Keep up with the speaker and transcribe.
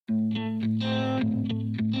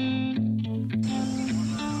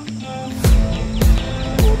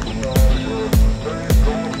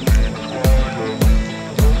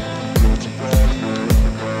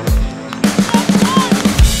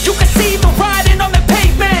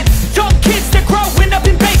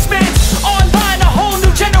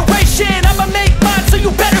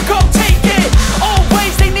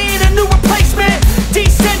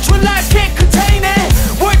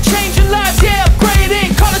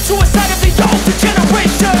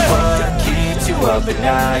at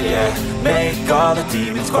night, yeah. Make all the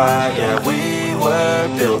demons quiet, yeah. We were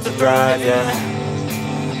built to thrive, yeah.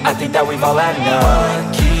 I think that we've all had enough.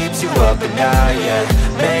 What keeps you up at night, yeah.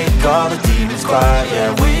 Make all the demons quiet,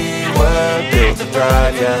 yeah. We were built to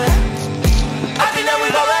thrive, yeah. I think that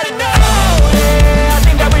we've all had enough, yeah. I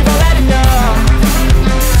think that we've all had enough.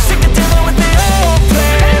 Sick of dealing with the old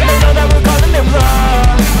plan. They know that we're calling it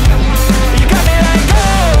wrong. You got me like,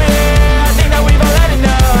 oh yeah. I think that we've all had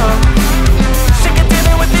enough. Sick of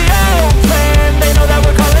dealing with the old plan. They know that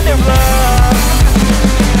we're calling it wrong.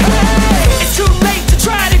 Hey, it's too late to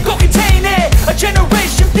try to go contain it. A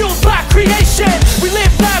generation fueled by creation. We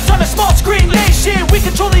live lives on a small screen nation. We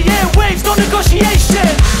control the airwaves, no negotiation.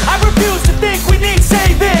 I refuse to think we need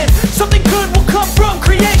saving. Something good will come from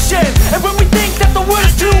creation. And when we think that the world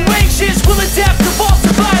is too anxious, we'll adapt, evolve,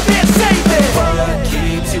 survive and save it. What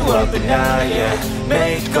keeps you up at night, yeah.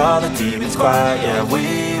 Make all the demons quiet, yeah.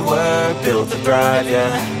 We were built to thrive, yeah.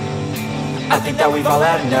 I think that we've all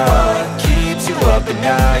had enough. What keeps you up at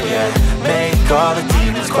night, yeah. Make all the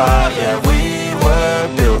demons quiet, yeah. We were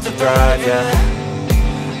built to thrive, yeah.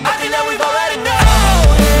 I think that we've all had enough,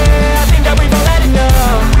 yeah. I think that we've all had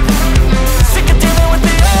enough. Sick of dealing with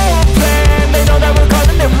the old plan. They know that we're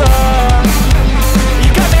calling it wrong. You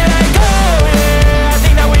got me like, oh yeah. I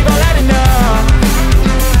think that we've all had enough.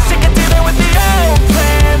 Sick of dealing with the old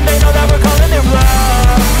plan. They know that we're calling it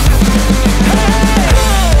wrong. Hey,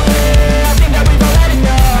 oh yeah. I think that we've all had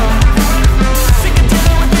enough. Sick of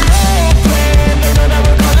dealing with the old plan. They know that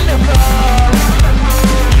we're calling it wrong.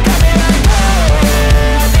 You got me like, oh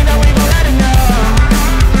yeah. I think that we've all had enough.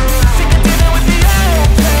 Sick of dealing with the old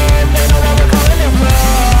plan. They know that we're calling it wrong.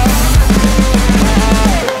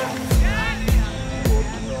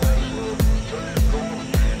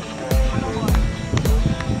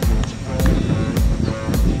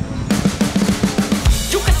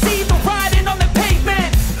 You can see the riding on the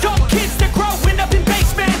pavement. Young kids, they're growing up in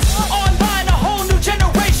basements. Online, a whole new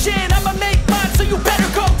generation. I'ma make mine, so you better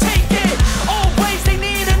go take it. Always, they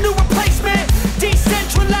need a new replacement.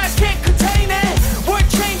 Decentralized, can't contain it. We're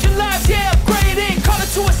changing lives, yeah, upgrading. Call it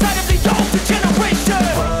suicide of the older generation.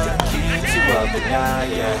 What keeps you up at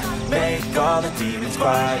night, yeah. Make all the demons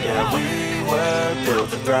quiet, yeah. We were built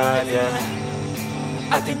to thrive, yeah.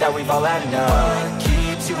 I think that we've all had enough. What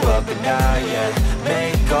keeps you up at night, yeah.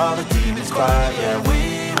 Make all the demons quiet, yeah.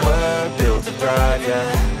 We were built to thrive,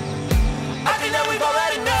 yeah. I think that we've all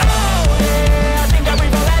had enough, yeah. I think that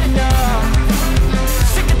we've all had enough.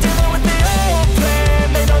 Sick of dealing with the old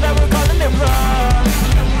plan. They know that we're calling it wrong.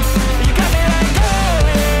 You got me like, oh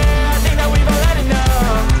yeah. I think that we've all had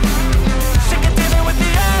enough. Sick of dealing with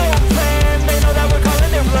the old plan. They know that we're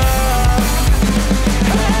calling it wrong.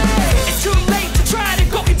 Hey, it's too late to try to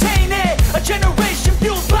go contain it. A generation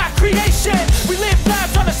fueled by creation. We live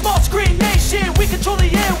lives on a small screen nation. We control the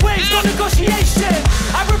airwaves, no negotiation.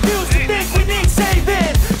 I refuse to think we need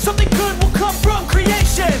saving. Something good will come from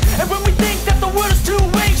creation. And when we think that the world is too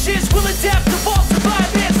anxious, we'll adapt, evolve,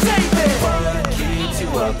 survive and save it. What keeps you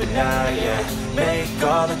up at night, yeah. Make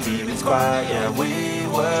all the demons quiet, yeah. We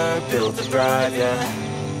were built to thrive, yeah.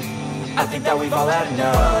 I think that we've all had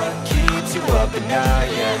enough. What keeps you up at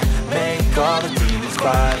night, yeah. Make all the demons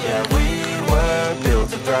quiet, yeah. We were built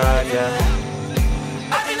to thrive, yeah.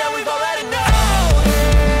 I think that we've all had enough,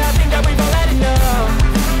 yeah. I think that we've all had enough.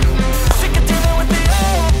 Sick of dealing with the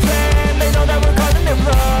old plan. They know that we're calling it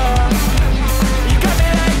wrong. You got me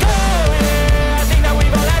like, oh yeah. I think that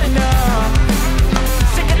we've all had enough.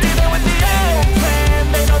 Sick of dealing with the old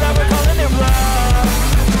plan. They know that we're calling it wrong.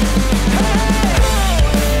 Hey, oh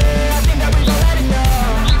yeah. I think that we've all had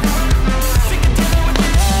enough. Sick of dealing with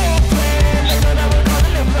the old plan. They know that we're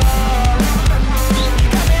calling it wrong. You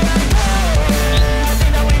got me like, oh yeah. I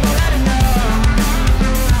think that we've all had enough.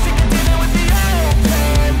 Sick of dealing with the old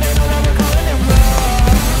plan. They know that we're calling it wrong.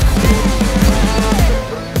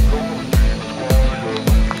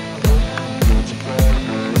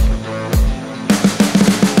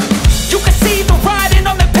 You can see the riding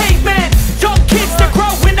on the pavement. Young kids, they're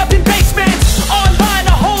growing up in basements. Online,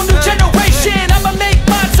 a whole new generation. I'ma make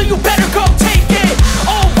mine, so you better go take it.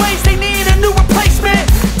 Always, they need a new replacement.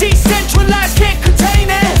 Decentralized, can't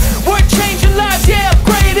contain it. We're changing lives, yeah,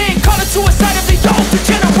 upgrading. Call it suicide of the older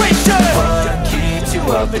generation. What keeps you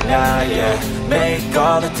up at night, yeah. Make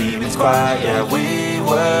all the demons quiet, yeah. We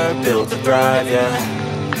were built to thrive, yeah.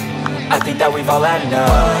 I think that we've all had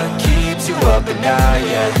enough. What keeps you up at night,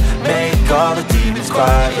 yeah. Make all the demons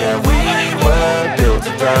quiet, yeah. We were built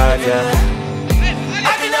to thrive, yeah.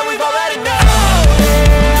 I think that we've all had enough,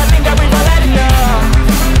 yeah. I think that we've all had enough.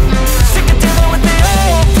 Sick of dealing with the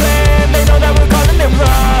old plan. They know that we're calling it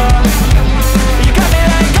wrong. You got me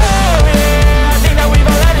like, oh yeah. I think that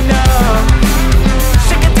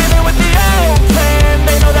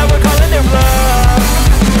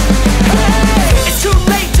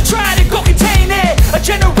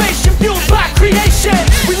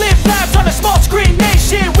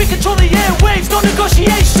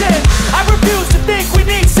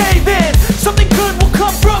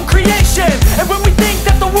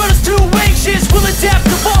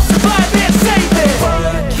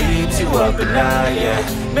up at night,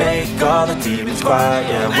 yeah. Make all the demons quiet,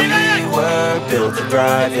 yeah. We were built to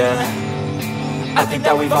thrive, yeah. I think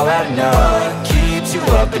that we've all had enough. What keeps you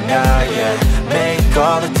up at night, yeah. Make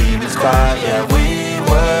all the demons quiet, yeah. We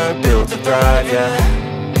were built to thrive, yeah.